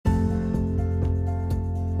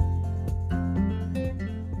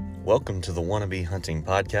welcome to the Wannabe Hunting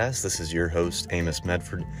Podcast. This is your host, Amos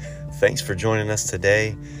Medford. Thanks for joining us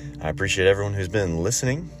today. I appreciate everyone who's been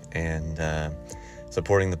listening and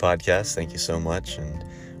supporting the podcast. Thank you so much. And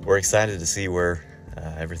we're excited to see where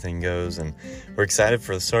everything goes. And we're excited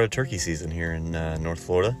for the start of turkey season here in North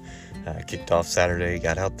Florida. Kicked off Saturday,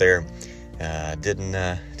 got out there. Didn't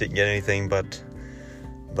get anything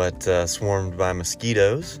but swarmed by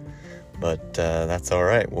mosquitoes. But that's all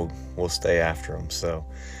right. We'll stay after them. So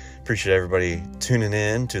appreciate everybody tuning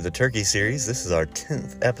in to the turkey series. This is our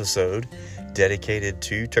 10th episode dedicated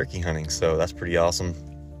to turkey hunting. So that's pretty awesome.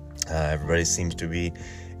 Everybody seems to be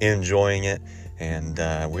enjoying it. And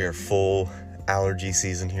we are full allergy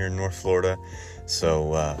season here in North Florida.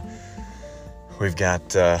 So we've got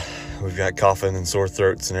coughing and sore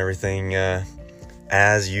throats and everything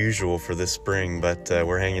as usual for this spring. But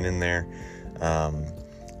we're hanging in there.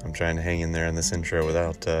 I'm trying to hang in there in this intro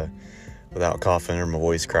without coughing or my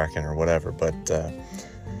voice cracking or whatever. But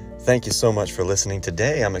thank you so much for listening.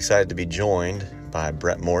 Today, I'm excited to be joined by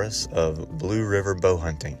Brett Morris of Blue River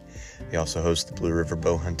Bowhunting. He also hosts the Blue River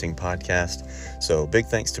Bowhunting Podcast. So big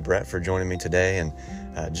thanks to Brett for joining me today and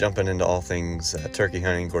jumping into all things turkey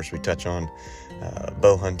hunting. Of course, we touch on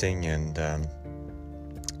bow hunting and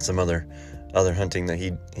some other hunting that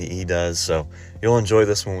he does. So you'll enjoy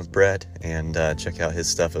this one with Brett and check out his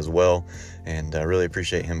stuff as well. And I really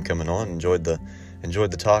appreciate him coming on. Enjoyed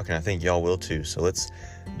the talk, and I think y'all will too. So let's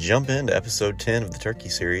jump into episode 10 of the turkey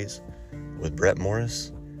series with Brett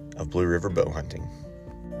Morris of Blue River Bowhunting.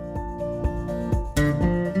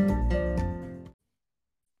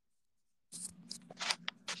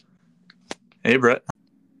 Hey, Brett.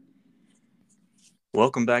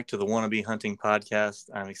 Welcome back to the Wannabe Hunting Podcast.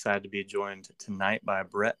 I'm excited to be joined tonight by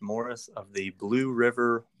Brett Morris of the Blue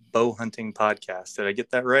River Bowhunting Podcast. Did I get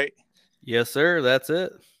that right? Yes, sir. That's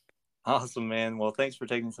it. Awesome, man. Well, thanks for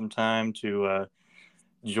taking some time to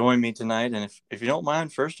join me tonight. And if you don't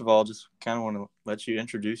mind, first of all, just kind of want to let you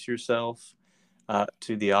introduce yourself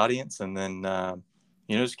to the audience, and then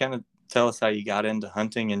just kind of tell us how you got into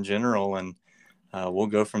hunting in general, and we'll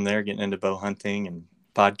go from there, getting into bow hunting and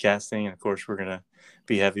podcasting. And of course, we're gonna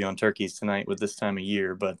be heavy on turkeys tonight with this time of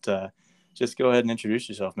year, but just go ahead and introduce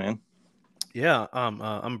yourself, man. Yeah,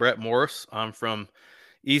 I'm Brett Morris. I'm from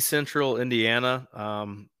East Central Indiana.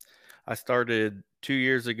 I started 2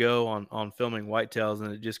 years ago on filming whitetails,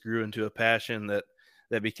 and it just grew into a passion that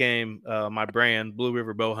became my brand, Blue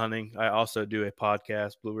River Bowhunting. I also do a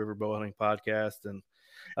podcast, Blue River Bowhunting Podcast, and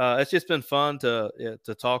it's just been fun to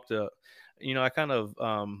talk to. I kind of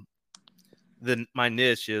my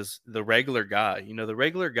niche is the regular guy. The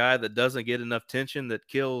regular guy that doesn't get enough attention, that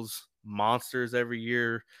kills monsters every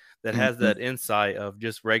year, that has that insight of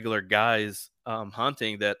just regular guys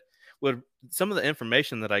hunting. That would, some of the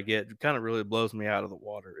information that I get kind of really blows me out of the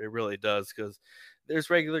water. It really does, because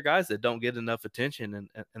there's regular guys that don't get enough attention,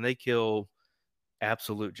 and they kill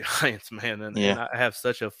absolute giants, man. And I have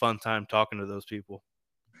such a fun time talking to those people.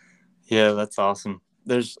 Yeah, that's awesome.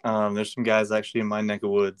 There's some guys actually in my neck of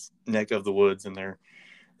the woods, and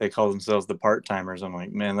they call themselves the part-timers. I'm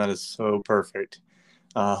like, man, that is so perfect.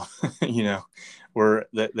 They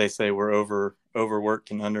say we're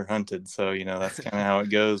overworked and underhunted. So, that's kind of how it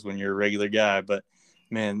goes when you're a regular guy. But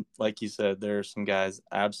man, like you said, there are some guys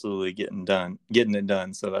absolutely getting it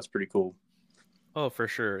done. So that's pretty cool. Oh, for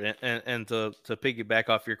sure. And to piggyback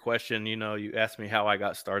off your question, you asked me how I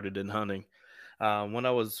got started in hunting. When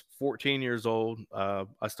I was 14 years old,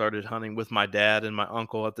 I started hunting with my dad and my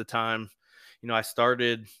uncle at the time. I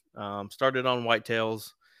started on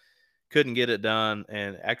whitetails, couldn't get it done.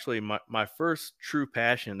 And actually my first true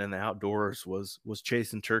passion in the outdoors was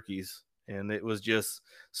chasing turkeys. And it was just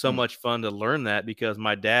so much fun to learn that, because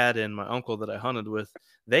my dad and my uncle that I hunted with,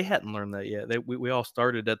 they hadn't learned that yet. We all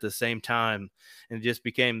started at the same time, and it just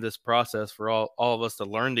became this process for all of us to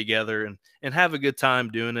learn together and have a good time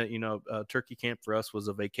doing it. Turkey camp for us was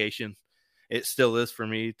a vacation. It still is for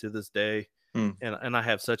me to this day. And I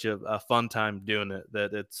have such a fun time doing it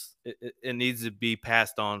that it needs to be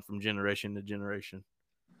passed on from generation to generation.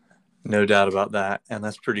 No doubt about that. And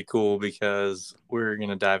that's pretty cool, because we're going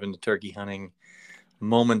to dive into turkey hunting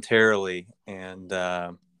momentarily. And,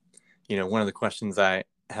 one of the questions I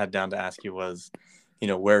had down to ask you was,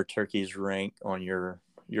 where turkeys rank on your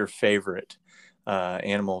favorite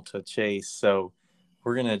animal to chase. So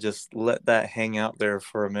we're going to just let that hang out there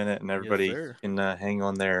for a minute, and everybody can hang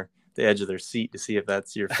on the edge of their seat to see if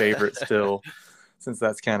that's your favorite still, since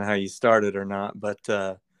that's kind of how you started or not.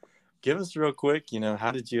 But give us real quick,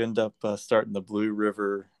 how did you end up starting the Blue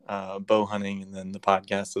River bow hunting, and then the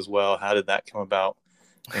podcast as well? How did that come about?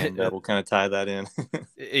 and we'll kind of tie that in.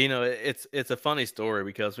 It's a funny story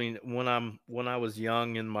because when I was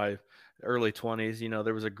young in my early 20s,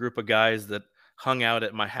 there was a group of guys that hung out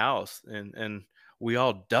at my house, and we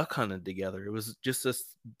all duck hunted together. It was just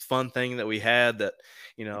this fun thing that we had that,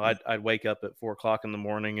 Mhm. I'd wake up at 4 o'clock in the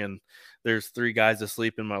morning and there's three guys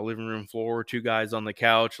asleep in my living room floor, two guys on the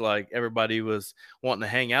couch. Like, everybody was wanting to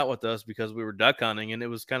hang out with us because we were duck hunting, and it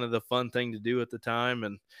was kind of the fun thing to do at the time.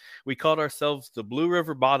 And we called ourselves the Blue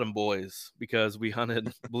River Bottom Boys because we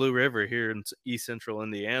hunted Blue River here in East Central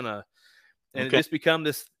Indiana. And it Okay. just became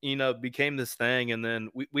this thing. And then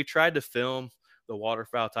we tried to film the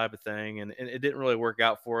waterfowl type of thing, and it didn't really work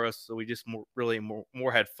out for us. So we just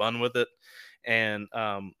more had fun with it. And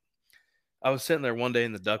I was sitting there one day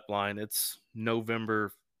in the duck blind. It's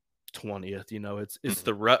November 20th. It's Mhm.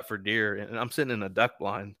 the rut for deer, and I'm sitting in a duck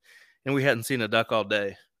blind, and we hadn't seen a duck all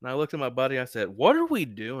day. And I looked at my buddy. I said, "What are we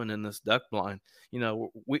doing in this duck blind?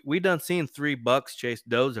 We done seen 3 bucks chase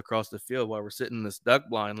does across the field while we're sitting in this duck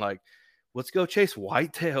blind. Like, let's go chase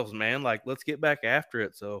whitetails, man. Like, let's get back after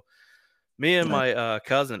it." So me and Nice. my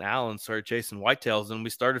cousin Alan started chasing whitetails, and we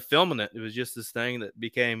started filming it. It was just this thing that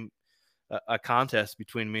became a contest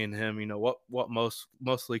between me and him. What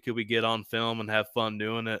mostly could we get on film and have fun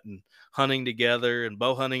doing it, and hunting together and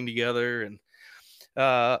bow hunting together. And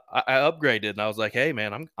I upgraded, and I was like, "Hey,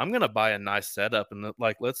 man, I'm gonna buy a nice setup, and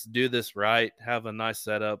like, let's do this right. Have a nice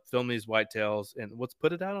setup, film these whitetails, and let's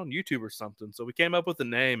put it out on YouTube or something." So we came up with a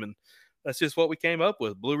name, and that's just what we came up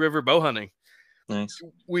with: Blue River Bowhunting. Nice.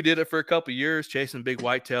 We did it for a couple years chasing big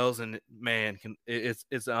whitetails, and man,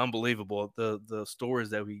 it's unbelievable the stories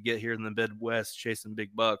that we get here in the Midwest chasing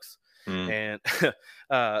big bucks. Mm. And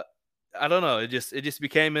uh I don't know, it just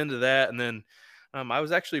became into that. And then I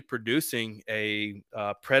was actually producing a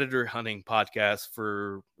predator hunting podcast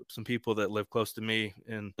for some people that live close to me,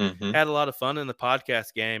 and Hmm. had a lot of fun in the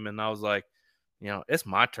podcast game. And I was like, it's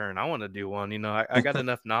my turn. I want to do one. I got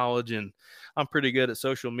enough knowledge, and I'm pretty good at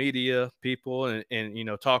social media people, and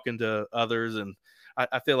talking to others. And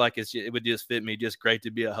I feel like it would just fit me just great to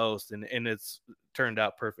be a host. And it's turned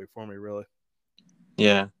out perfect for me, really.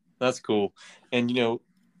 Yeah, that's cool. And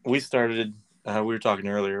we started. We were talking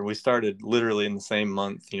earlier. We started literally in the same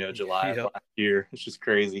month. July of Yep. last year. It's just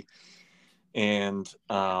crazy. And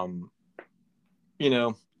you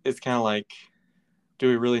know, it's kind of like, do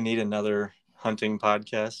we really need another hunting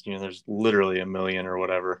podcast? There's literally a million or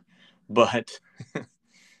whatever. But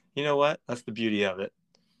you know what? That's the beauty of it.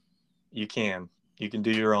 You can. You can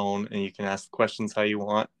do your own, and you can ask questions how you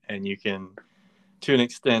want, and you can, to an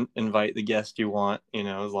extent, invite the guest you want,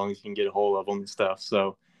 as long as you can get a hold of them and stuff.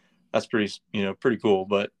 So that's pretty cool.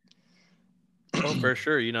 But Oh, for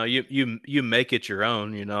sure. You make it your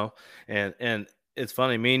own. And it's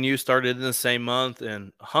funny. Me and you started in the same month,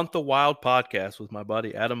 and Hunt the Wild podcast with my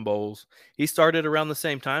buddy Adam Bowles. He started around the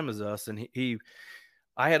same time as us, and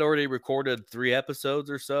I had already recorded 3 episodes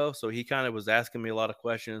or so he kind of was asking me a lot of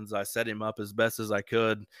questions. I set him up as best as I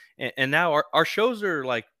could, and now our shows are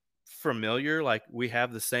like familiar. Like, we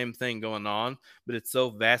have the same thing going on, but it's so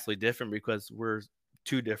vastly different because we're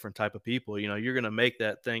two different type of people. You're gonna make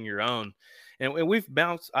that thing your own, and we've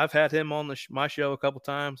bounced. I've had him on my show a couple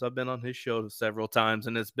times. I've been on his show several times,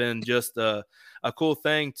 and it's been just a cool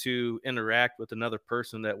thing to interact with another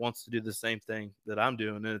person that wants to do the same thing that I'm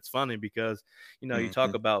doing. And it's funny because you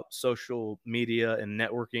talk Mhm. about social media and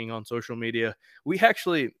networking on social media. We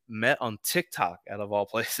actually met on TikTok, out of all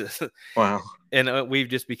places. Wow. And we've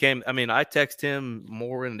just became, I mean, I text him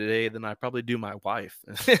more in a day than I probably do my wife.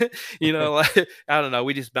 Like, I don't know.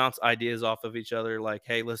 We just bounce ideas off of each other. Like,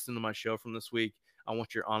 hey, listen to my show from this week. I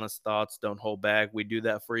want your honest thoughts. Don't hold back. We do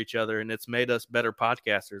that for each other. And it's made us better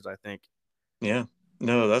podcasters, I think. Yeah.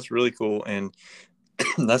 No, that's really cool. And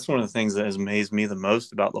that's one of the things that has amazed me the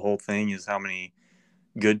most about the whole thing is how many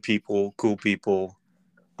good people, cool people,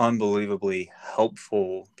 unbelievably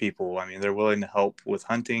helpful people. I mean, they're willing to help with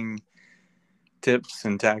hunting tips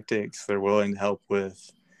and tactics. They're willing to help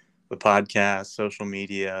with the podcast, social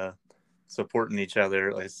media, supporting each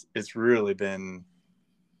other. It's really been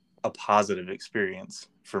a positive experience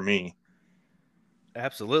for me.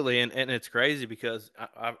 Absolutely. And it's crazy because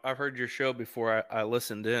I've heard your show before. I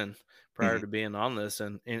listened in prior Mhm. to being on this,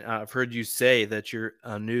 and I've heard you say that you're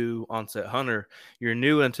a new onset hunter. You're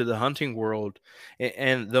new into the hunting world.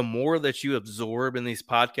 And the more that you absorb in these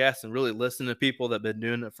podcasts and really listen to people that have been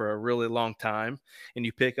doing it for a really long time, and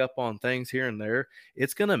you pick up on things here and there,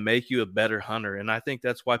 it's going to make you a better hunter. And I think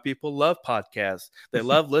that's why people love podcasts. They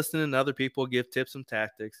love listening to other people give tips and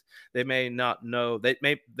tactics. They may not know, they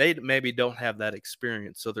maybe don't have that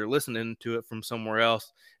experience, so they're listening to it from somewhere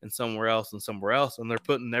else and somewhere else and somewhere else, and they're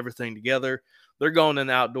putting everything together. They're going in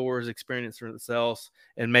the outdoors, experiencing for themselves,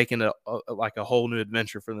 and making like a whole new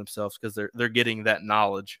adventure for themselves because they're getting that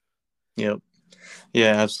knowledge. Yep.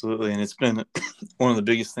 Yeah, absolutely. And it's been one of the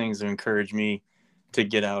biggest things that encouraged me to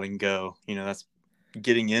get out and go. That's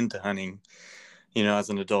getting into hunting, as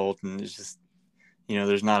an adult. And it's just,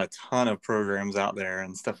 there's not a ton of programs out there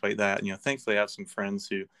and stuff like that. Thankfully I have some friends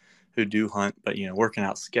who do hunt, but, working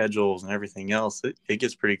out schedules and everything else, it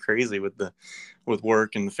gets pretty crazy with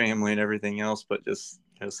work and the family and everything else. But just,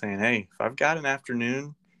 saying, hey, if I've got an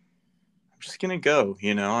afternoon, I'm just going to go,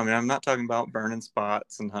 I'm not talking about burning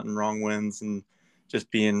spots and hunting wrong winds and just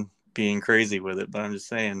being crazy with it. But I'm just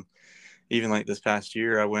saying, even like this past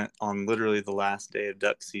year, I went on literally the last day of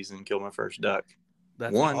duck season, killed my first duck.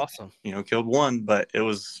 That's awesome. Killed one, but it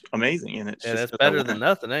was amazing. And it's that's better than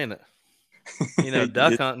nothing, ain't it?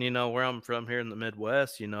 Duck hunting, where I'm from here in the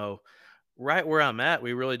Midwest, right where I'm at,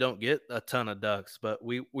 we really don't get a ton of ducks, but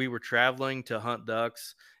we were traveling to hunt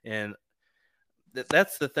ducks. And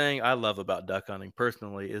that's the thing I love about duck hunting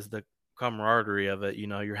personally, is the camaraderie of it.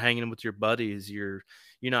 You're hanging with your buddies. You're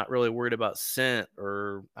not really worried about scent,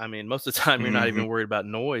 or most of the time you're not even worried about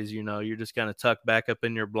noise. You're just kind of tucked back up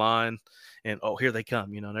in your blind, and here they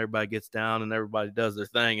come. And everybody gets down and everybody does their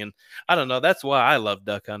thing. And I don't know, that's why I love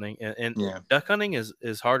duck hunting. And duck hunting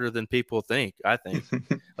is harder than people think. I think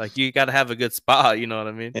like you got to have a good spot. You know what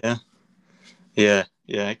I mean? Yeah.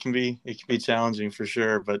 It can be challenging for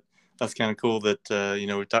sure, but that's kind of cool that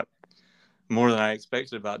we talked more than I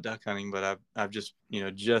expected about duck hunting, but I've just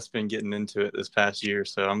been getting into it this past year,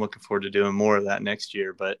 so I'm looking forward to doing more of that next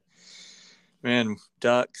year. But man,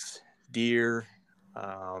 ducks, deer,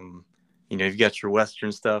 you've got your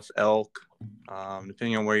western stuff, elk,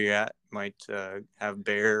 depending on where you're at, might have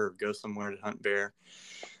bear or go somewhere to hunt bear.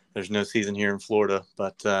 There's no season here in Florida,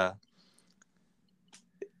 but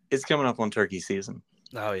it's coming up on turkey season.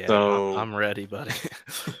 Oh yeah, so, I'm ready, buddy.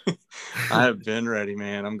 I have been ready,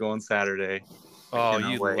 man. I'm going Saturday. Oh,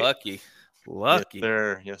 you lucky.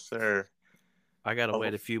 Yes, sir. I gotta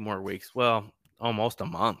wait a few more weeks. Well, almost a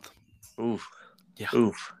month. Oof. Yeah.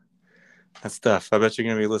 Oof. That's tough. I bet you're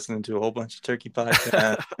gonna be listening to a whole bunch of turkey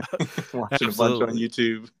podcasts, watching a bunch on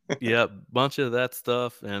YouTube. Yeah, bunch of that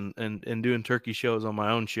stuff, and doing turkey shows on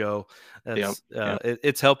my own show. That's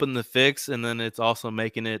it's helping the fix, and then it's also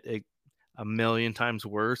making it a million times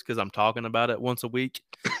worse because I'm talking about it once a week.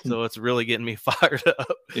 So it's really getting me fired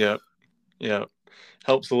up. Yep.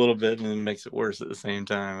 Helps a little bit and then makes it worse at the same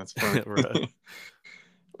time. That's funny.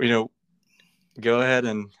 Right. Go ahead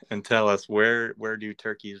and tell us where do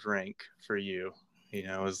turkeys rank for you?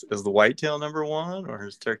 Is the whitetail number one, or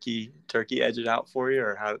is turkey edge it out for you,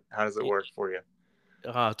 or how does it work for you?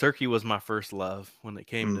 Turkey was my first love when it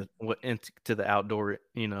came to the outdoor,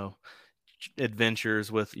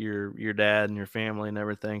 adventures with your dad and your family and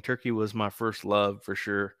everything. Turkey was my first love for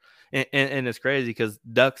sure. And it's crazy because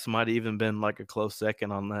ducks might have even been like a close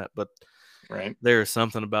second on that, but right, there is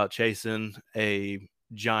something about chasing a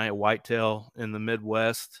giant whitetail in the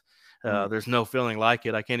Midwest. There's no feeling like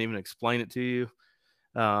it. I can't even explain it to you.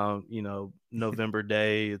 November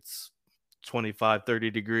day, it's 25, 30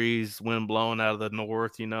 degrees, wind blowing out of the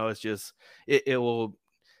north. It's just, it'll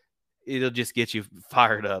just get you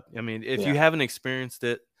fired up. If you haven't experienced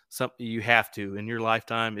it, something you have to in your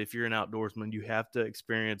lifetime. If you're an outdoorsman, you have to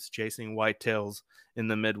experience chasing whitetails in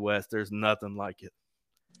the Midwest. There's nothing like it.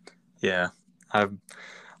 Yeah. I've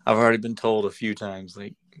already been told a few times,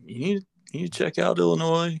 like, you need to check out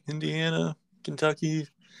Illinois, Indiana, Kentucky.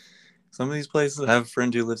 Some of these places. I have a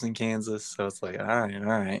friend who lives in Kansas, so it's like, all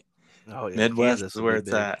right. Oh yeah, Midwest Kansas is where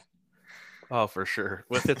it's at. Oh, for sure.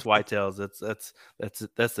 With its whitetails,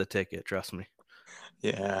 that's the ticket. Trust me.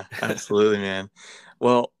 Yeah, absolutely, man.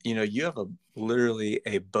 Well, you have literally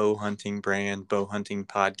a bow hunting brand, bow hunting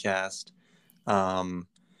podcast. But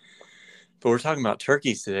we're talking about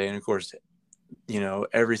turkeys today, and of course,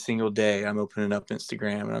 every single day I'm opening up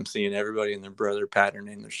Instagram and I'm seeing everybody and their brother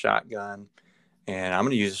patterning their shotgun, and I'm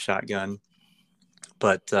going to use a shotgun.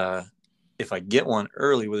 But if I get one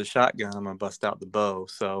early with a shotgun, I'm going to bust out the bow.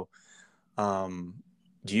 So do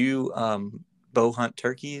you bow hunt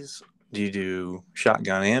turkeys? Do you do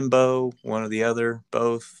shotgun and bow, one or the other,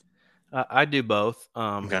 both? I do both.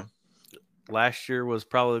 Okay. Last year was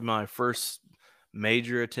probably my first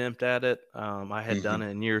major attempt at it. I had done it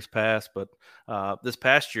in years past, but this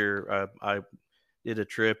past year I did a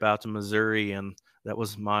trip out to Missouri, and that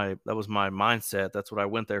was my mindset. That's what I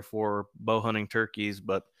went there for, bow hunting turkeys.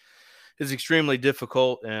 But it's extremely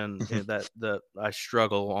difficult, and that I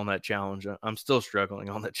struggle on that challenge. I'm still struggling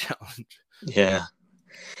on that challenge. Yeah,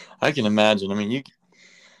 I can imagine. You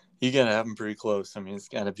got to have them pretty close. It's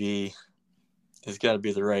got to be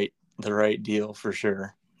the the right deal for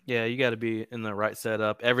sure. Yeah, you got to be in the right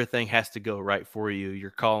setup. Everything has to go right for you.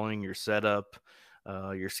 Your calling, your setup,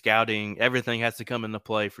 your scouting, everything has to come into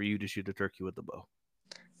play for you to shoot a turkey with the bow.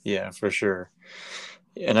 Yeah, for sure.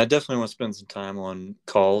 And I definitely want to spend some time on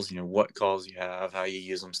calls, what calls you have, how you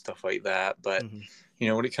use them, stuff like that. But,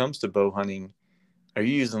 Mm-hmm. when it comes to bow hunting, are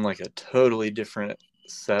you using like a totally different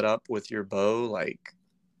setup with your bow, like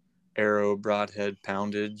arrow, broadhead,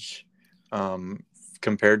 poundage,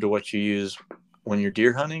 compared to what you use when you're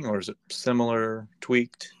deer hunting, or is it similar,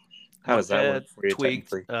 tweaked? How does that work for you Tweaked,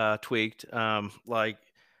 technically? tweaked. Like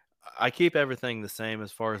I keep everything the same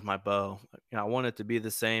as far as my bow. I want it to be the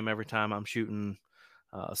same every time I'm shooting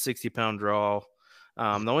 60-pound draw.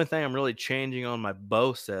 The only thing I'm really changing on my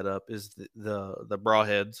bow setup is the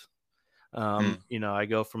broadheads. I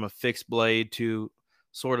go from a fixed blade to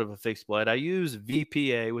sort of a fixed blade. I use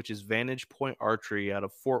VPA, which is Vantage Point Archery out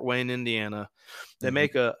of Fort Wayne, Indiana. They Mm-hmm.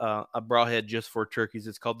 make a broadhead just for turkeys.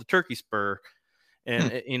 It's called the Turkey Spur,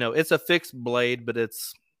 and Hmm. it's a fixed blade, but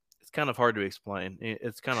it's kind of hard to explain.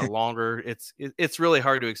 It's kind of longer. It's really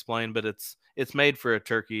hard to explain, but it's made for a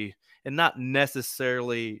turkey and not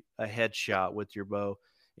necessarily a headshot with your bow.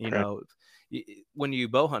 You Right. know, when you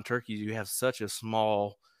bow hunt turkeys, you have such a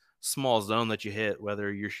small zone that you hit,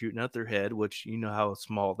 whether you're shooting at their head, which you know how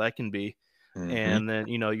small that can be, Mm-hmm. and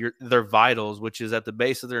then their vitals, which is at the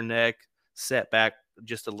base of their neck, set back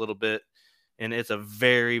just a little bit, and it's a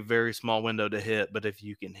very, very small window to hit. But if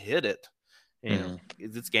you can hit it, Mm-hmm.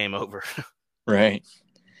 it's game over. Right.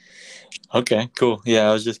 Okay, cool. Yeah,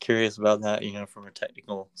 I was just curious about that, from a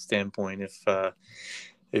technical standpoint,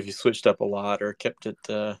 if you switched up a lot or kept it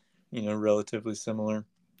relatively similar.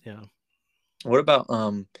 Yeah. What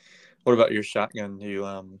about your shotgun? Do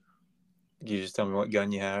you just tell me what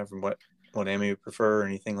gun you have and what ammo you prefer or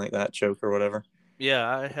anything like that, choke or whatever? Yeah,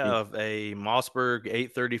 I have a Mossberg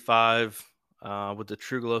 835 with the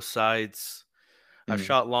True Glow sights. I've Mm-hmm.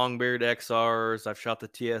 shot Longbeard XRs. I've shot the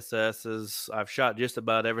TSSs. I've shot just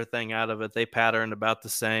about everything out of it. They pattern about the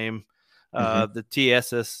same. Mm-hmm. The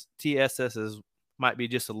TSSs might be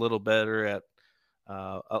just a little better at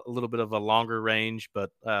a little bit of a longer range,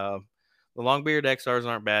 but the Longbeard XRs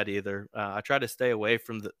aren't bad either. I try to stay away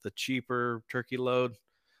from the cheaper turkey load.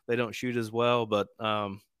 They don't shoot as well, but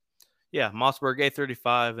yeah, Mossberg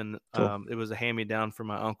A35, and Cool. it was a hand-me-down from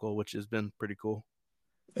my uncle, which has been pretty cool.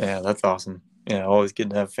 Yeah, that's awesome. Yeah, always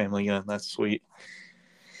good to have a family gun. That's sweet.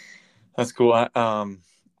 That's cool.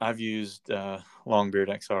 I've used Longbeard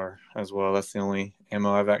XR as well. That's the only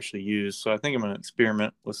ammo I've actually used. So I think I'm gonna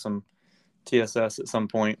experiment with some TSS at some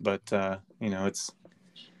point. But it's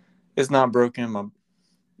not broken. My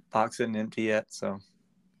box isn't empty yet, so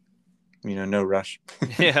no rush.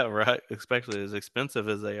 Yeah, right. Especially as expensive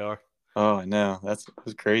as they are. Oh, I know. It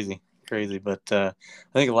was crazy, crazy. But I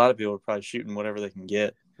think a lot of people are probably shooting whatever they can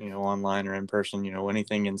get, online or in person.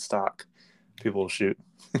 Anything in stock, people will shoot.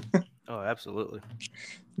 Oh, absolutely.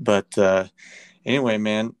 But anyway,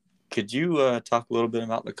 man, could you talk a little bit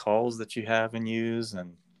about the calls that you have and use?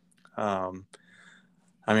 And I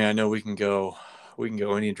mean, I know we can go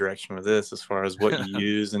any direction with this as far as what you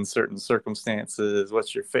use in certain circumstances.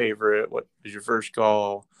 What's your favorite? What is your first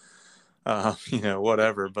call?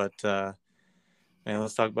 Whatever. But man,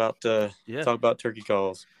 let's Yeah. talk about turkey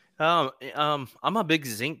calls. I'm a big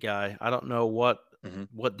zinc guy. I don't know what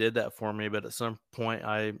Mm-hmm. did that for me, but at some point,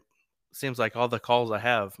 seems like all the calls I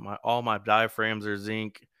have, all my diaphragms are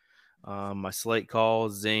zinc. My slate call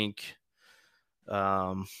is zinc.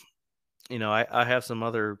 Um, I have some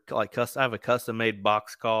other I have a custom made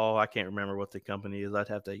box call. I can't remember what the company is. I'd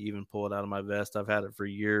have to even pull it out of my vest. I've had it for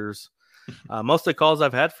years. Most of the calls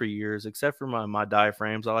I've had for years, except for my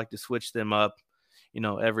diaphragms, I like to switch them up,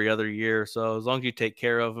 every other year. So as long as you take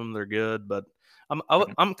care of them, they're good. But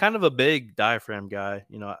I'm kind of a big diaphragm guy.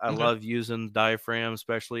 I Okay. love using diaphragm,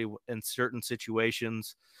 especially in certain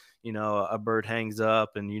situations. A bird hangs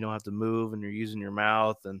up and you don't have to move and you're using your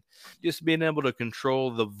mouth, and just being able to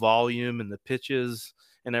control the volume and the pitches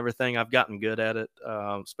and everything. I've gotten good at it,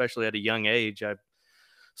 especially at a young age. I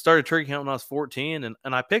started turkey hunting when I was 14, and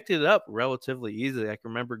I picked it up relatively easily. I can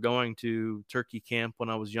remember going to turkey camp when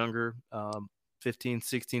I was younger, 15,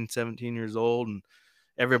 16, 17 years old, and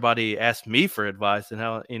everybody asked me for advice, and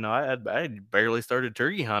how, I had barely started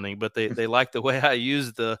turkey hunting, but they liked the way I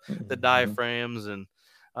used the Mm-hmm. diaphragms, and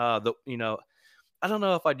I don't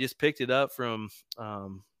know if I just picked it up from,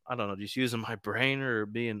 I don't know, just using my brain or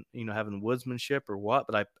being, having woodsmanship or what,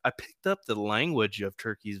 but I picked up the language of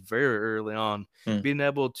turkeys very early on, Mm. being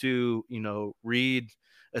able to, read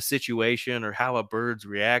a situation or how a bird's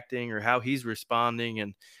reacting or how he's responding,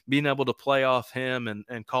 and being able to play off him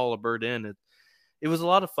and call a bird in. it was a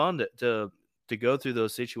lot of fun to go through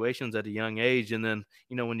those situations at a young age. And then,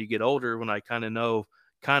 when you get older, when I kind of know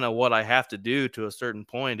kind of what I have to do to a certain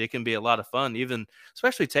point, it can be a lot of fun, even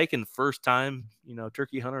especially taking first time,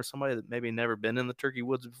 turkey hunter, somebody that maybe never been in the turkey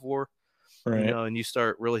woods before, Right. and you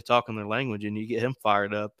start really talking their language and you get him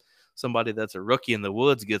fired up. Somebody that's a rookie in the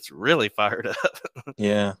woods gets really fired up.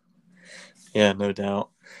 Yeah. Yeah, no doubt.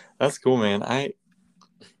 That's cool, man. I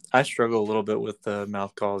struggle a little bit with the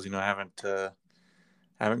mouth calls. I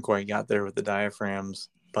haven't quite got there with the diaphragms,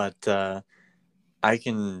 but I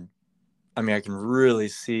can really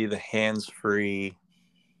see the hands-free,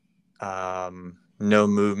 no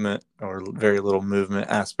movement or very little movement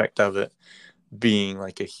aspect of it being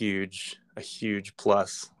like a huge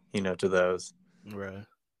plus, to those. Right.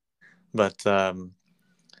 But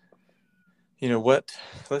what?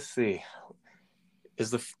 Let's see.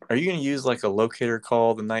 Are you going to use like a locator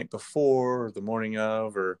call the night before or the morning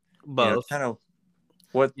of, or Both. kind of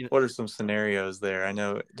what are some scenarios there? I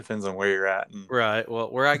know it depends on where you're at. Right.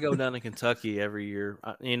 Well, where I go down to Kentucky every year,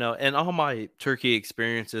 and all my turkey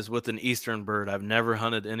experiences with an eastern bird, I've never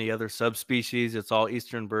hunted any other subspecies. It's all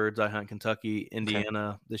eastern birds. I hunt Kentucky, Indiana.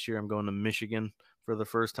 Okay. This year I'm going to Michigan for the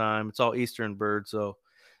first time. It's all eastern birds. So,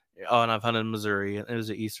 and I've hunted Missouri, and it was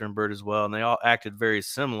an eastern bird as well, and they all acted very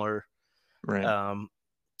similar. Right.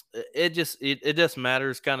 It just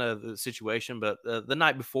matters kind of the situation, but the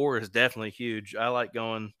night before is definitely huge. I like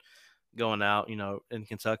going out, in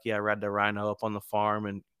Kentucky. I ride the rhino up on the farm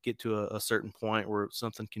and get to a certain point where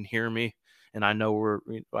something can hear me, and I know where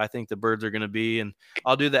I think the birds are going to be, and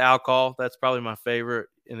I'll do the owl call. That's probably my favorite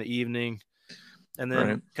in the evening. And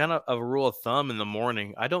then kind of a rule of thumb in the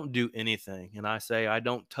morning, I don't do anything. And I say I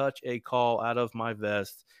don't touch a call out of my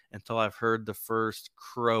vest until I've heard the first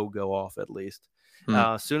crow go off, at least.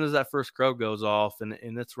 As soon as that first crow goes off, and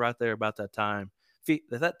it's right there about that time, if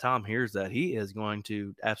that Tom hears that, he is going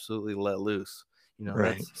to absolutely let loose.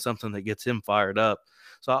 That's something that gets him fired up.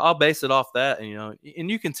 So I'll base it off that. And,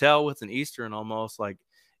 and you can tell with an Eastern almost, like,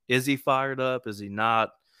 is he fired up? Is he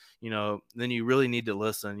not? Then you really need to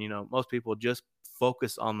listen. Most people just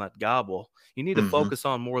focus on that gobble. You need to focus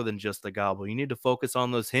on more than just the gobble. You need to focus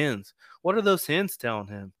on those hens. What are those hens telling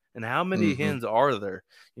him? And how many hens are there?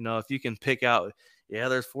 If you can pick out,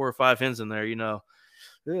 there's 4 or 5 hens in there,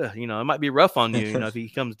 it might be rough on you. If he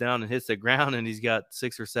comes down and hits the ground and he's got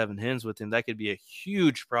 6 or 7 hens with him, that could be a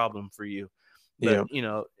huge problem for you. But,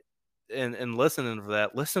 and listening for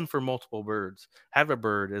that, listen for multiple birds. Have a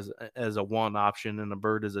bird as a one option and a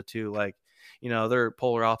bird as a two. Like, they're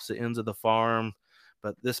polar opposite ends of the farm.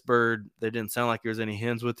 But this bird, they didn't sound like there was any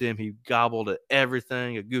hens with him. He gobbled at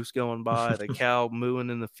everything, a goose going by, the cow mooing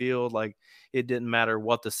in the field. Like, it didn't matter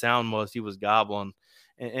what the sound was, he was gobbling.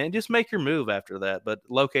 And just make your move after that. But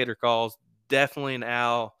locator calls, definitely an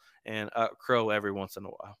owl and a crow every once in a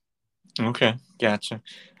while. Okay, gotcha.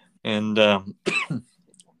 And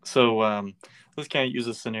so let's kind of use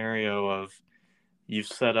a scenario of you've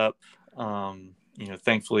set up,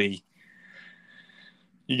 thankfully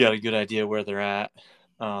you got a good idea where they're at,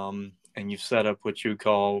 and you've set up what you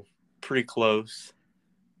call pretty close,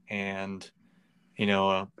 and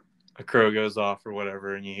a crow goes off or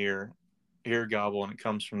whatever, and you hear a gobble, and it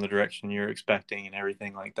comes from the direction you're expecting and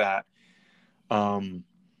everything like that. Are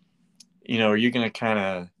you going to kind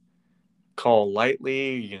of call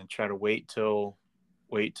lightly? Are you going to try to wait till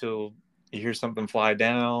you hear something fly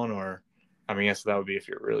down? Or, I mean, I guess that would be if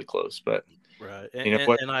you're really close, but right.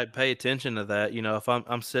 And I pay attention to that. If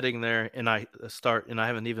I'm sitting there and I start and I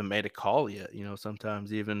haven't even made a call yet,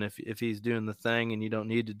 sometimes even if he's doing the thing and you don't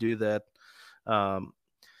need to do that, I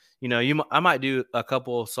might do a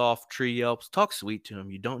couple of soft tree yelps. Talk sweet to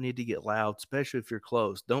him. You don't need to get loud, especially if you're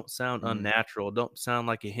close. Don't sound unnatural. Don't sound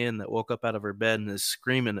like a hen that woke up out of her bed and is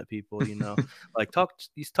screaming at people. Like talk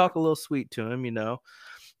a little sweet to him.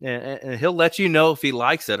 And he'll let you know if he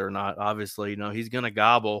likes it or not. Obviously, he's gonna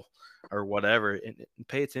gobble or whatever, and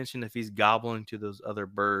pay attention if he's gobbling to those other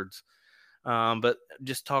birds. But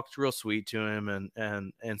just talk real sweet to him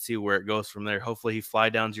and see where it goes from there. Hopefully he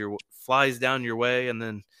flies down your way, and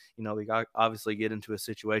then we obviously get into a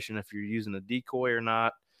situation if you're using a decoy or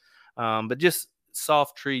not. But just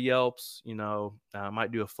soft tree yelps. I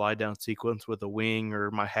might do a fly down sequence with a wing or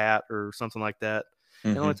my hat or something like that.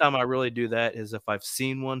 The only time I really do that is if I've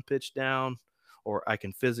seen one pitch down, or I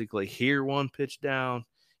can physically hear one pitch down.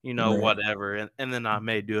 Whatever, and then I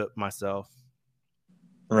may do it myself.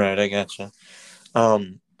 Right, I gotcha.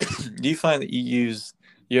 Do you find that you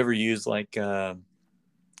ever use like some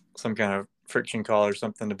kind of friction call or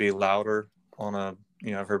something to be louder on a,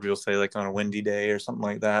 I've heard people say like on a windy day or something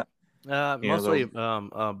like that? Mostly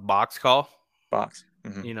box call. Box.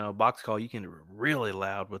 Mm-hmm. Box call, you can be really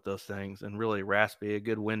loud with those things and really raspy. A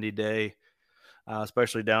good windy day,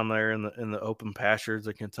 especially down there in the open pastures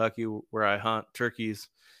of Kentucky where I hunt turkeys.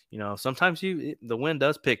 Sometimes the wind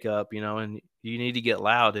does pick up, and you need to get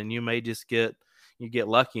loud, and you may just get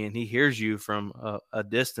lucky and he hears you from a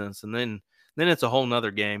distance, and then it's a whole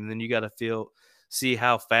nother game. And then you got to see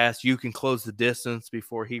how fast you can close the distance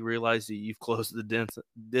before he realizes that you've closed the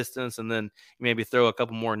distance, and then maybe throw a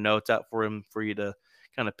couple more notes out for him for you to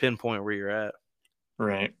kind of pinpoint where you're at.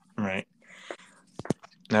 Right.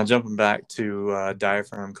 Now, jumping back to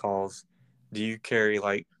diaphragm calls, do you carry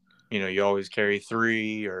you always carry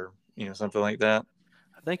 3 or, something like that?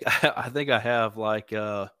 I think I have like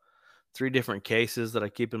 3 different cases that I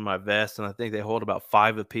keep in my vest, and I think they hold about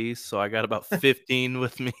 5 apiece. So I got about 15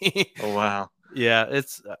 with me. Oh, wow. Yeah, I have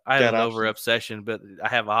Got an options. over obsession, but I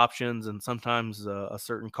have options, and sometimes a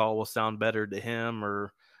certain call will sound better to him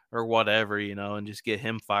or whatever, and just get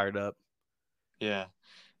him fired up. Yeah.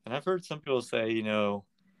 And I've heard some people say,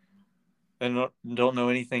 they don't know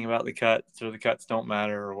anything about the cuts, or the cuts don't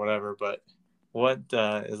matter or whatever, but what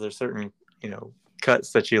is there certain,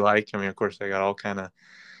 cuts that you like? I mean, of course, they got all kind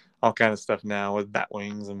of stuff now with bat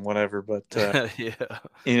wings and whatever, but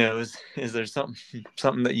Yeah. Is there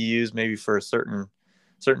something that you use maybe for a certain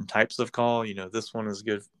types of call? This one is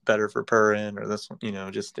better for purring, or this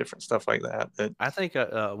one, just different stuff like that. I think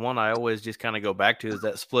one I always just kind of go back to is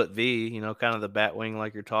that split V, kind of the bat wing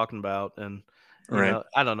like you're talking about. And, Right.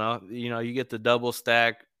 I don't know, you get the double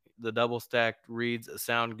stacked reeds that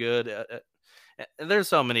sound good. And there's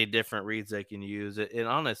so many different reeds they can use. It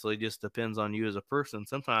honestly just depends on you as a person.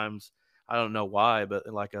 Sometimes I don't know why,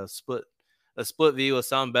 but like a split V will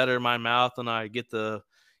sound better in my mouth, and I get a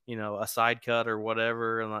side cut or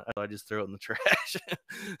whatever, and I just throw it in the trash.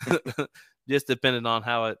 Just depending on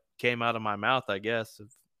how it came out of my mouth, I guess.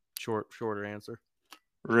 Shorter answer.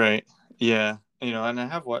 Right. Yeah. And I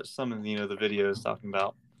have watched some of the videos talking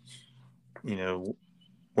about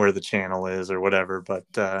where the channel is or whatever, but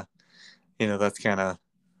that's kind of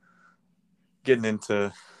getting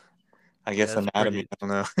into, I guess, anatomy. I don't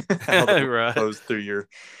know how the right. flows through your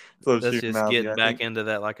just mouth. getting back into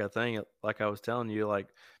that, like I was telling you, like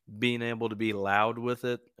being able to be loud with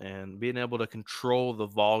it and being able to control the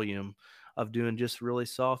volume of doing just really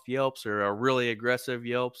soft yelps or a really aggressive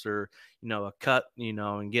yelps, or a cut,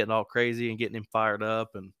 and getting all crazy and getting him fired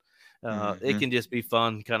up. And it can just be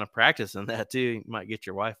fun kind of practicing that too. You might get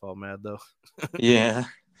your wife all mad though. Yeah.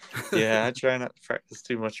 I try not to practice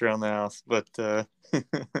too much around the house, but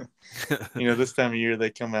this time of year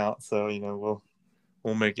they come out, so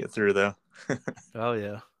we'll make it through though. Oh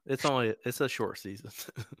yeah, it's a short season.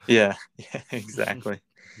 Yeah, exactly.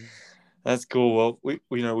 That's cool. Well,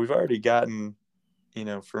 we've already gotten,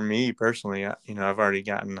 for me personally, I've already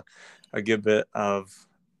gotten a good bit of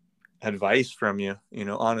advice from you.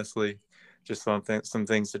 Honestly, just some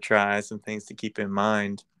things to try, some things to keep in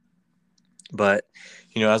mind. But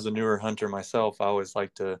as a newer hunter myself, I always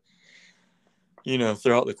like to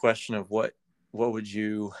throw out the question of what would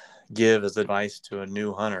you give as advice to a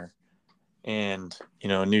new hunter and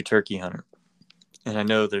a new turkey hunter. And I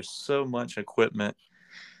know there's so much equipment,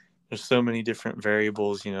 there's so many different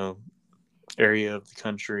variables, area of the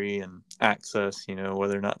country and access,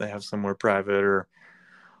 whether or not they have somewhere private or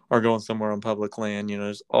going somewhere on public land.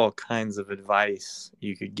 There's all kinds of advice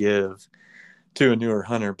you could give to a newer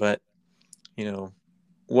hunter. But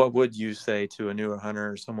what would you say to a newer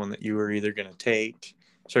hunter, or someone that you were either going to take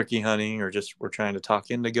turkey hunting or just were trying to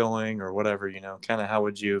talk into going or whatever, kind of how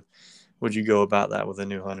would you go about that with a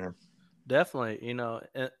new hunter? Definitely,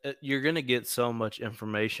 you're going to get so much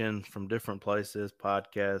information from different places,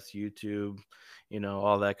 podcasts, YouTube,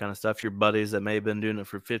 all that kind of stuff. Your buddies that may have been doing it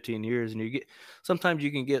for 15 years, and sometimes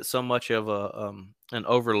you can get so much of an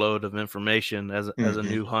overload of information as a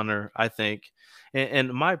new hunter, I think.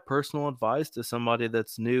 And my personal advice to somebody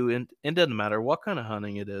that's new, and it doesn't matter what kind of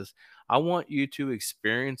hunting it is, I want you to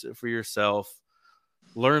experience it for yourself,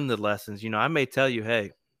 learn the lessons. I may tell you,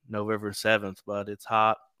 hey, November 7th, but it's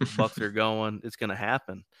hot, bucks are going, it's going to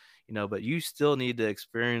happen, but you still need to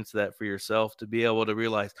experience that for yourself to be able to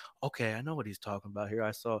realize, okay, I know what he's talking about here.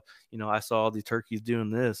 I saw all the turkeys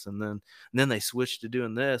doing this, and then they switched to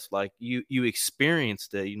doing this. Like you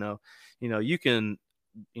experienced it, you can,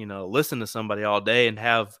 listen to somebody all day and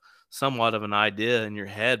have somewhat of an idea in your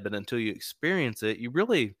head, but until you experience it, you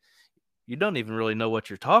don't even really know what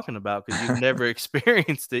you're talking about because you've never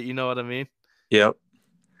experienced it. You know what I mean? Yep.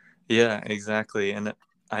 Yeah, exactly. And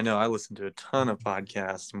I know I listen to a ton of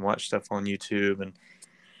podcasts and watch stuff on YouTube, and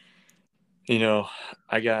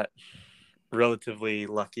I got relatively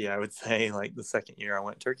lucky, I would say. Like the second year I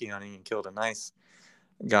went turkey hunting and killed a nice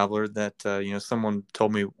gobbler that, someone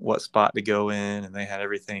told me what spot to go in, and they had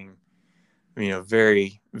everything,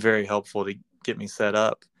 very, very helpful to get me set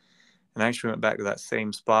up. And I actually went back to that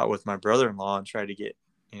same spot with my brother-in-law and tried to get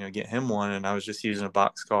him one. And I was just using a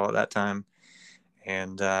box call at that time.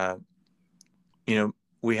 And,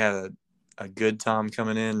 we had a good tom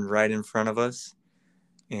coming in right in front of us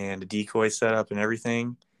and a decoy set up and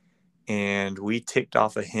everything. And we ticked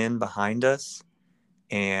off a hen behind us,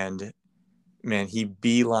 and man, he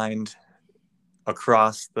beelined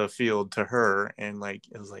across the field to her. And like,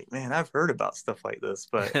 it was like, man, I've heard about stuff like this,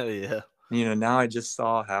 but Yeah. now I just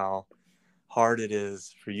saw how hard it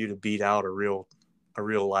is for you to beat out a real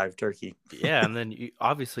live turkey. Yeah, and then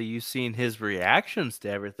you've seen his reactions to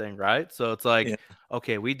everything, right? So it's like, Yeah.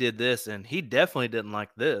 okay, we did this and he definitely didn't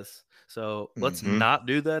like this. So let's Mm-hmm. not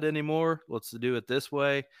do that anymore. Let's do it this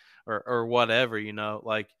way or whatever,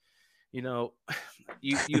 like, you know,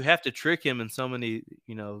 you have to trick him in so many,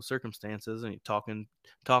 circumstances, and talking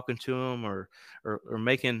to him or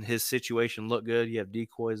making his situation look good. You have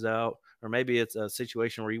decoys out, or maybe it's a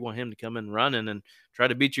situation where you want him to come in running and try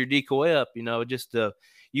to beat your decoy up, just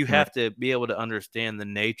you have Right. to be able to understand the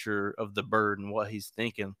nature of the bird and what he's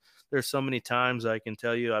thinking. There's so many times I can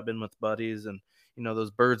tell you I've been with buddies and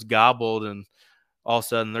those birds gobbled, and all of a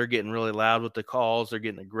sudden they're getting really loud with the calls, they're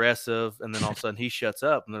getting aggressive, and then all of a sudden he shuts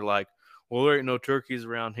up and they're like, well, there ain't no turkeys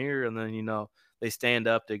around here. And then, they stand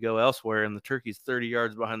up to go elsewhere and the turkey's 30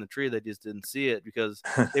 yards behind the tree. They just didn't see it because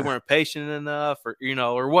they weren't patient enough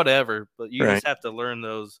or whatever. But you Right. just have to learn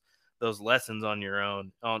those lessons on your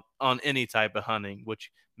own on any type of hunting,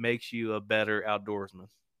 which makes you a better outdoorsman.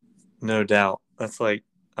 No doubt. That's like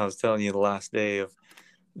I was telling you the last day of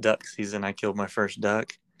duck season, I killed my first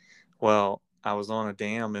duck. Well, I was on a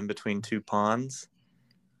dam in between two ponds,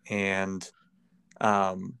 and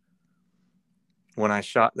when I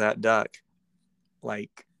shot that duck,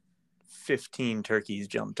 like 15 turkeys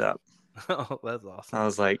jumped up. Oh, that's awesome. I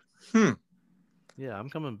was like, yeah, I'm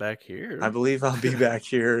coming back here. I believe I'll be back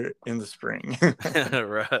here in the spring.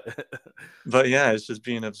 Right. But yeah, it's just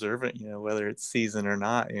being observant, whether it's season or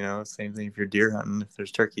not, same thing if you're deer hunting, if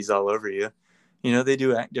there's turkeys all over you, they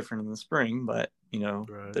do act different in the spring, but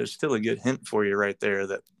Right. there's still a good hint for you right there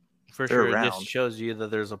that For they're sure, it around. just shows you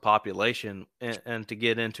that there's a population. And to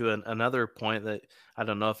get into another point that I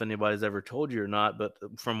don't know if anybody's ever told you or not, but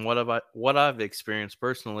from what I've experienced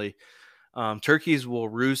personally, turkeys will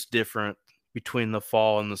roost different between the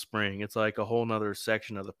fall and the spring. It's like a whole nother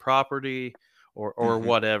section of the property or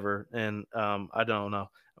whatever. And I don't know,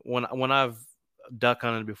 when I've duck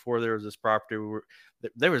hunted before, there was this property where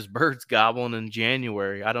there was birds gobbling in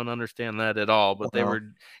January. I don't understand that at all, but they were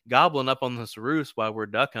gobbling up on this roost while we're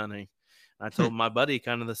duck hunting. And I told my buddy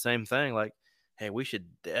kind of the same thing, like, hey, we should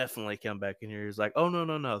definitely come back in here. He's like, oh,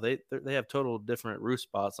 no. They have total different roost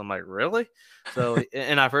spots. I'm like, really? So,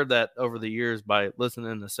 and I've heard that over the years by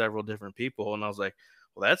listening to several different people. And I was like,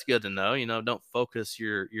 well, that's good to know. Don't focus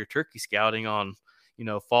your turkey scouting on,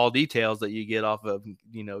 fall details that you get off of,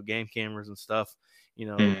 game cameras and stuff.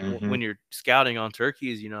 When you're scouting on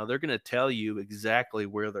turkeys, they're going to tell you exactly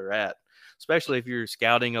where they're at, especially if you're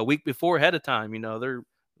scouting a week before ahead of time.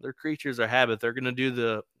 They're creatures of habit. They're going to do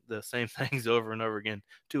the same things over and over again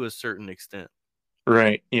to a certain extent.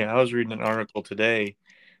 Right. Yeah. I was reading an article today,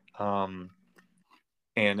 and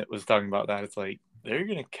it was talking about that. It's like, they're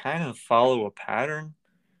going to kind of follow a pattern,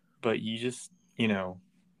 but you just,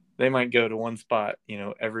 they might go to one spot,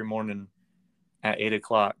 every morning at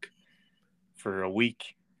 8:00 for a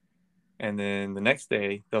week. And then the next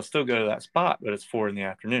day they'll still go to that spot, but it's 4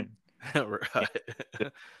 p.m. Right.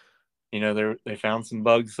 They found some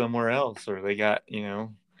bugs somewhere else, or they got,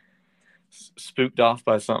 spooked off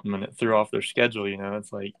by something and it threw off their schedule.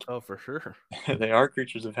 It's like, oh, for sure. They are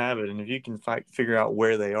creatures of habit. And if you can figure out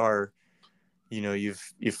where they are, you've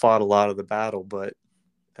fought a lot of the battle, but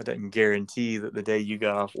that doesn't guarantee that the day you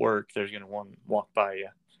got off work, there's going to walk by you.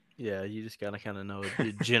 Yeah, you just gotta kind of know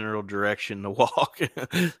the general direction to walk.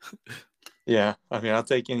 Yeah, I mean, I'll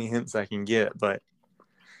take any hints I can get, but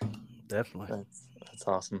definitely, that's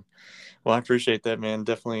awesome. Well, I appreciate that, man.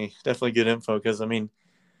 Definitely good info, because I mean,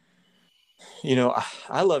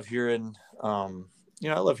 I love hearing,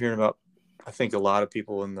 about, I think a lot of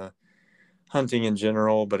people in the hunting in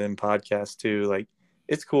general, but in podcasts too. Like,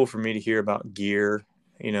 it's cool for me to hear about gear.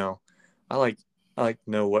 I like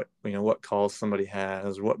to know what calls somebody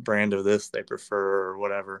has, or what brand of this they prefer, or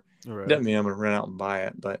whatever. right. Doesn't mean I'm gonna run out and buy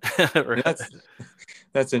it, but right.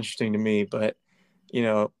 that's interesting to me. But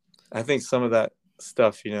I think some of that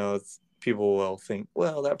stuff, people will think,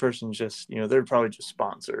 well, that person's just, they're probably just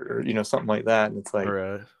sponsored, or something like that. And it's like,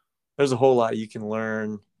 right. there's a whole lot you can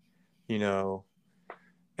learn,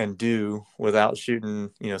 and do without shooting,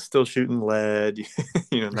 still shooting lead,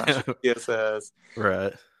 not shooting PSS.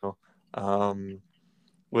 Right.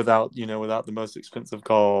 Without the most expensive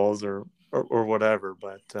calls or whatever.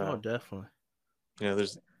 But definitely.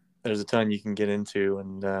 there's a ton you can get into,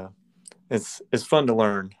 and it's fun to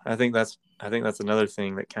learn. I think that's another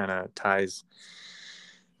thing that kind of ties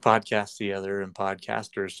podcasts together and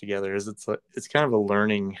podcasters together, is it's kind of a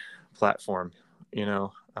learning platform.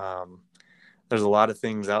 There's a lot of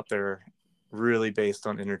things out there really based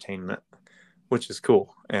on entertainment, which is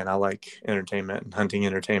cool, and I like entertainment and hunting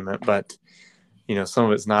entertainment, but some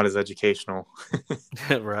of it's not as educational.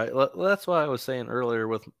 Right. Well, that's why I was saying earlier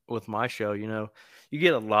with my show, you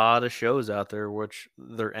get a lot of shows out there which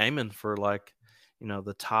they're aiming for, like,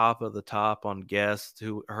 the top of the top on guests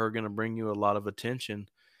who are going to bring you a lot of attention.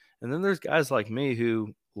 And then there's guys like me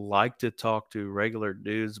who like to talk to regular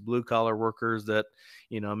dudes, blue collar workers that,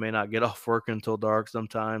 may not get off work until dark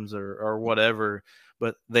sometimes or whatever,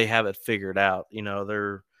 but they have it figured out.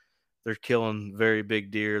 They're killing very big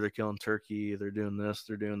deer, they're killing turkey, they're doing this,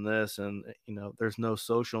 and there's no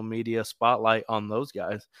social media spotlight on those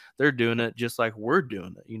guys. They're doing it just like we're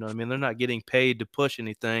doing it. They're not getting paid to push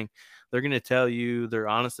anything. They're going to tell you their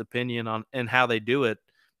honest opinion on and how they do it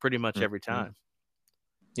pretty much every time.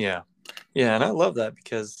 Yeah, and I love that,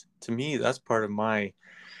 because to me that's part of my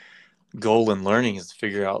goal in learning, is to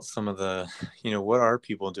figure out some of the what are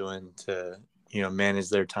people doing to manage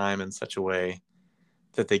their time in such a way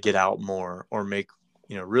that they get out more, or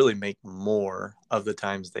really make more of the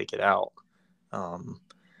times they get out.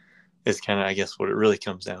 Is kind of, I guess, what it really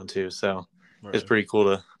comes down to. So right. It's pretty cool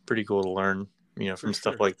to learn, from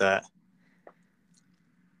stuff like that.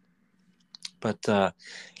 But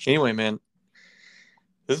anyway, man,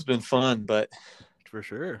 this has been fun, but for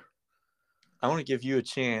sure, I want to give you a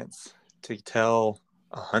chance to tell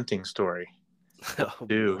a hunting story.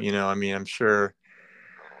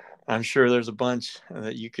 I'm sure there's a bunch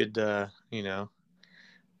that you could, it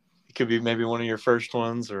could be maybe one of your first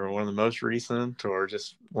ones, or one of the most recent, or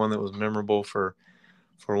just one that was memorable for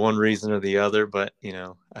one reason or the other. But,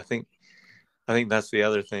 I think that's the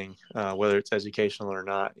other thing, whether it's educational or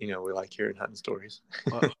not, we like hearing hunting stories.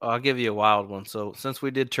 Well, I'll give you a wild one. So since we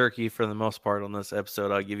did turkey for the most part on this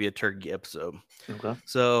episode, I'll give you a turkey episode. Okay.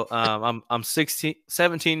 So I'm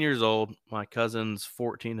 17 years old. My cousin's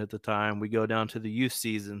 14 at the time. We go down to the youth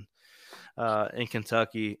season in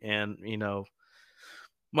Kentucky, and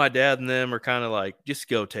my dad and them are kind of like, just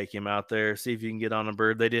go take him out there, see if you can get on a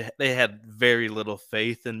bird. They had very little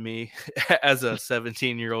faith in me as a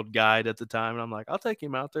 17-year-old guide at the time, and I'm like, I'll take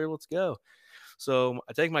him out there, let's go. So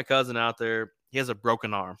I take my cousin out there. He has a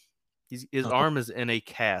broken arm. His arm is in a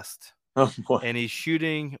cast. Oh boy. And he's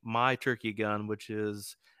shooting my turkey gun, which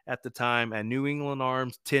is at the time a New England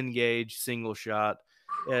Arms 10 gauge single shot.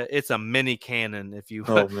 It's a mini cannon.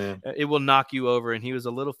 Oh man, it will knock you over. And he was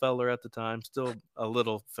a little feller at the time, still a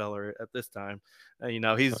little feller at this time.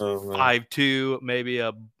 He's 5'2", maybe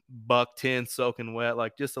a $110 soaking wet,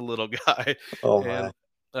 like just a little guy. Oh and,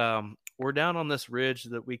 man. We're down on this ridge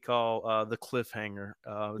that we call the Cliffhanger.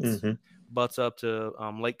 It butts up to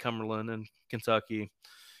Lake Cumberland in Kentucky.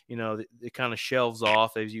 It kind of shelves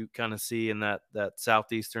off, as you kind of see in that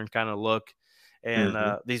southeastern kind of look. And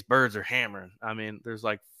these birds are hammering. I mean, there's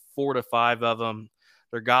like 4 to 5 of them.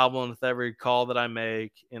 They're gobbling with every call that I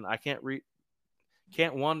make, and I can't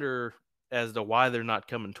wonder as to why they're not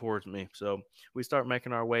coming towards me. So we start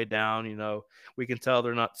making our way down. We can tell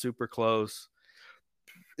they're not super close,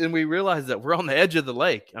 and we realize that we're on the edge of the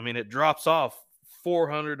lake. I mean, it drops off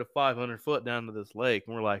 400 to 500 foot down to this lake,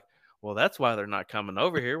 and we're like, well, that's why they're not coming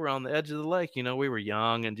over here. We're on the edge of the lake. We were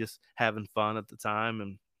young and just having fun at the time,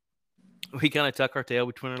 and we kind of tuck our tail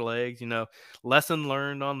between our legs. Lesson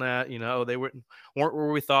learned on that. They weren't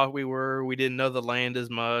where we thought we were. We didn't know the land as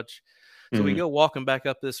much. So we go walking back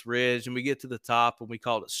up this ridge, and we get to the top, and we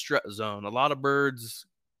called it strut zone. A lot of birds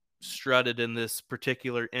strutted in this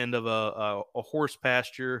particular end of a horse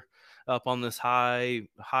pasture up on this high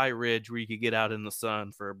ridge where you could get out in the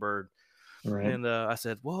sun for a bird. Right. And I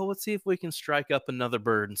said, well, let's see if we can strike up another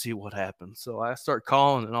bird and see what happens. So I start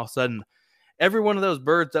calling, and all of a sudden, every one of those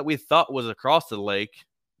birds that we thought was across the lake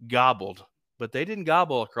gobbled, but they didn't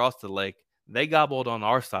gobble across the lake. They gobbled on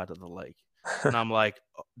our side of the lake. And I'm like,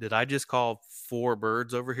 did I just call 4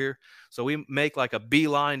 birds over here? So we make like a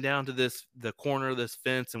beeline down to the corner of this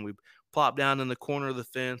fence, and we plop down in the corner of the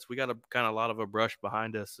fence. We got a lot of a brush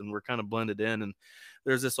behind us, and we're kind of blended in. And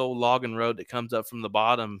there's this old logging road that comes up from the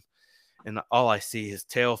bottom, and all I see is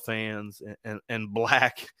tail fans and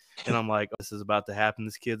black. And I'm like, this is about to happen.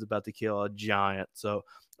 This kid's about to kill a giant. So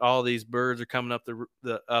all these birds are coming up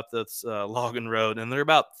this logging road, and they're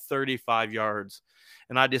about 35 yards.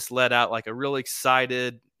 And I just let out like a real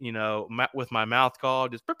excited, with my mouth call,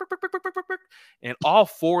 just burp, burp, burp, burp, burp, burp, burp, and all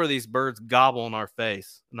 4 of these birds gobble in our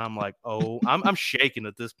face. And I'm like, oh, I'm shaking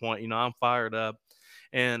at this point. I'm fired up.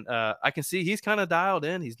 And I can see he's kind of dialed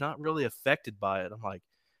in. He's not really affected by it. I'm like,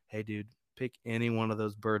 hey, dude, pick any one of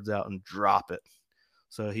those birds out and drop it.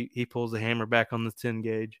 So he pulls the hammer back on the 10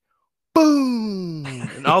 gauge. Boom!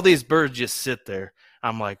 And all these birds just sit there.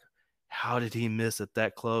 I'm like, how did he miss it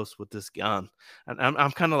that close with this gun? And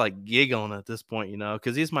I'm kind of like giggling at this point,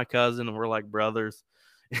 because he's my cousin and we're like brothers.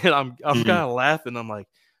 And I'm kind of laughing. I'm like,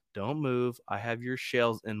 don't move. I have your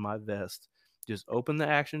shells in my vest. Just open the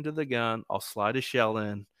action to the gun. I'll slide a shell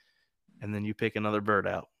in, and then you pick another bird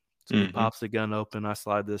out. So he pops the gun open. I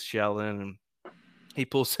slide this shell in, and he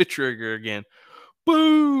pulls the trigger again.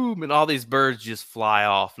 Boom! And all these birds just fly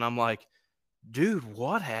off. And I'm like, dude,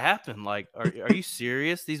 what happened? Like, are you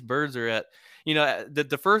serious? These birds are at,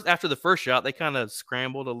 after the first shot, they kind of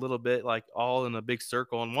scrambled a little bit, like all in a big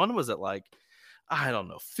circle. And one was at like, I don't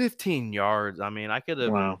know, 15 yards. I mean, I could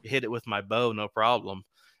have hit it with my bow, no problem.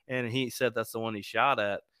 And he said that's the one he shot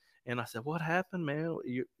at. And I said, what happened, man?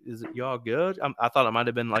 Is it y'all good? I thought it might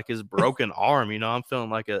have been like his broken arm. I'm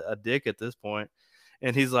feeling like a dick at this point.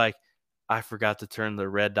 And he's like, I forgot to turn the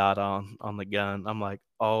red dot on the gun. I'm like,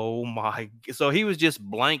 oh my. So he was just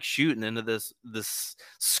blank shooting into this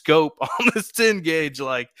scope on this 10 gauge,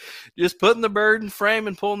 like just putting the bird in frame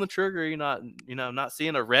and pulling the trigger, not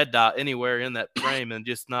seeing a red dot anywhere in that frame and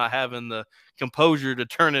just not having the composure to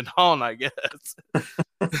turn it on, I guess.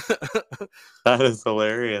 That is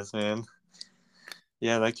hilarious, man.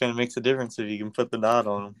 Yeah, that kind of makes a difference if you can put the dot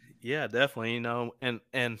on them. Yeah, definitely.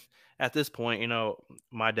 And at this point,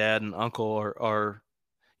 my dad and uncle are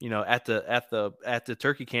at the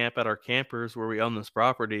turkey camp at our campers where we own this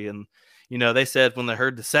property. And, they said when they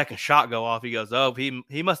heard the second shot go off, he goes, oh,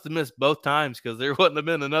 he must have missed both times because there wouldn't have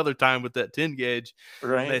been another time with that 10 gauge.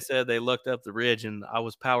 Right. And they said they looked up the ridge and I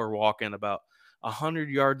was power walking about 100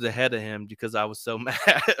 yards ahead of him because I was so mad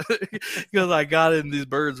because I got in these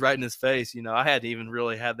birds right in his face. I hadn't even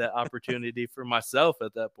really had that opportunity for myself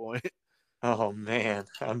at that point. Oh man,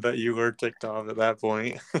 I bet you were ticked off at that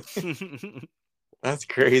point. That's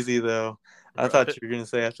crazy though. I thought you were going to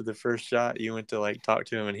say after the first shot, you went to like talk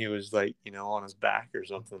to him and he was like, on his back or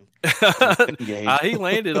something. He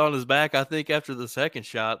landed on his back, I think, after the second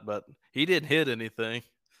shot, but he didn't hit anything.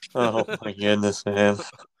 Oh my goodness, man.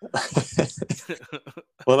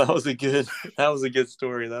 Well, that was a good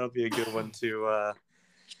story. That'll be a good one to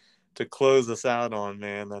close us out on,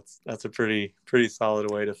 man. That's a pretty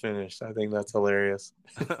solid way to finish. I think that's hilarious.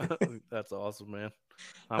 That's awesome, man.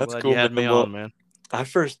 I'm glad cool, you had me on, man.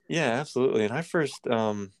 Absolutely. And I first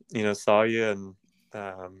saw you and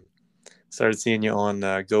started seeing you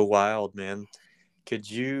on Go Wild, man. Could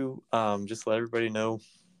you just let everybody know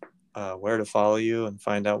where to follow you and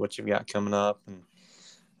find out what you've got coming up, and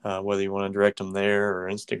whether you want to direct them there or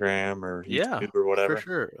Instagram or YouTube or whatever? For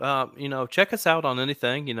sure. Check us out on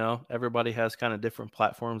anything. Everybody has kind of different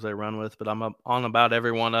platforms they run with, but I'm on about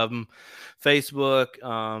every one of them. Facebook.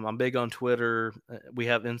 I'm big on Twitter. We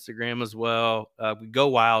have Instagram as well. Go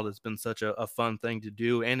Wild has been such a fun thing to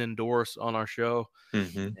do and endorse on our show.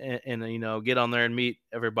 And get on there and meet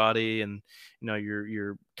everybody, and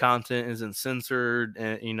your content isn't censored,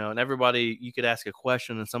 and everybody, you could ask a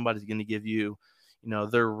question and somebody's going to give you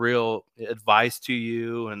their real advice to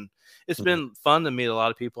you. And it's been fun to meet a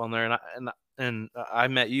lot of people on there. And I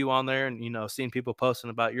met you on there, and, seeing people posting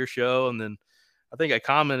about your show. And then I think I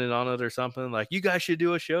commented on it or something like, you guys should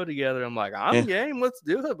do a show together. I'm like, I'm game. Let's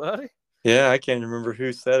do it, buddy. Yeah. I can't remember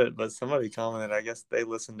who said it, but somebody commented, I guess they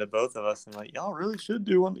listened to both of us and like, y'all really should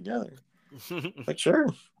do one together. Like, sure.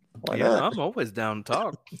 Why not? I'm always down to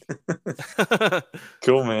talk.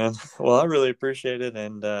 Cool, man. Well, I really appreciate it.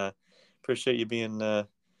 And, appreciate you being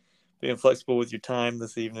flexible with your time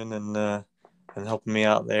this evening and helping me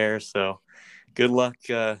out there. So good luck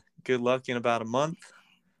in about a month.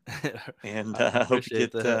 And hope you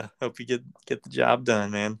get the job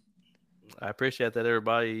done, man. I appreciate that,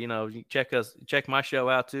 everybody. You check my show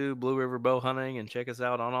out too, Blue River Bowhunting, and check us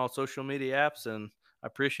out on all social media apps, and I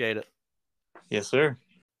appreciate it. Yes, sir.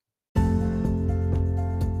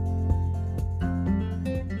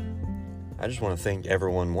 I just want to thank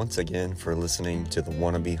everyone once again for listening to the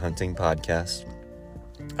Wannabe Hunting Podcast.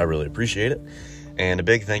 I really appreciate it. And a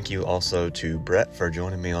big thank you also to Brett for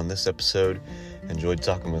joining me on this episode. Enjoyed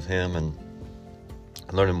talking with him and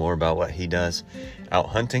learning more about what he does out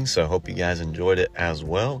hunting. So I hope you guys enjoyed it as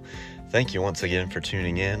well. Thank you once again for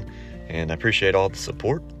tuning in, and I appreciate all the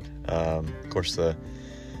support. Of course, the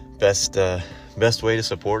best way to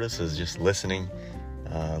support us is just listening,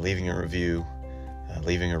 leaving a review,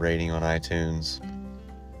 leaving a rating on iTunes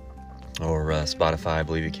or Spotify. I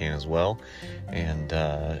believe you can as well, and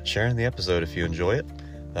sharing the episode if you enjoy it.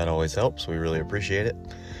 That always helps. We really appreciate it.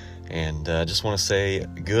 And just want to say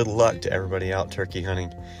good luck to everybody out turkey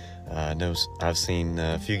hunting. I know I've seen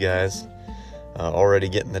a few guys already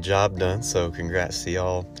getting the job done, so congrats to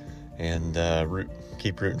y'all, and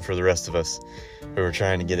keep rooting for the rest of us who are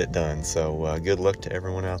trying to get it done. So good luck to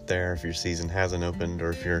everyone out there if your season hasn't opened or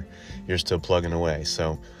if you're still plugging away.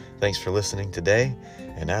 So thanks for listening today,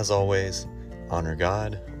 and as always, honor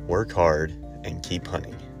God, work hard, and keep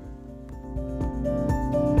hunting.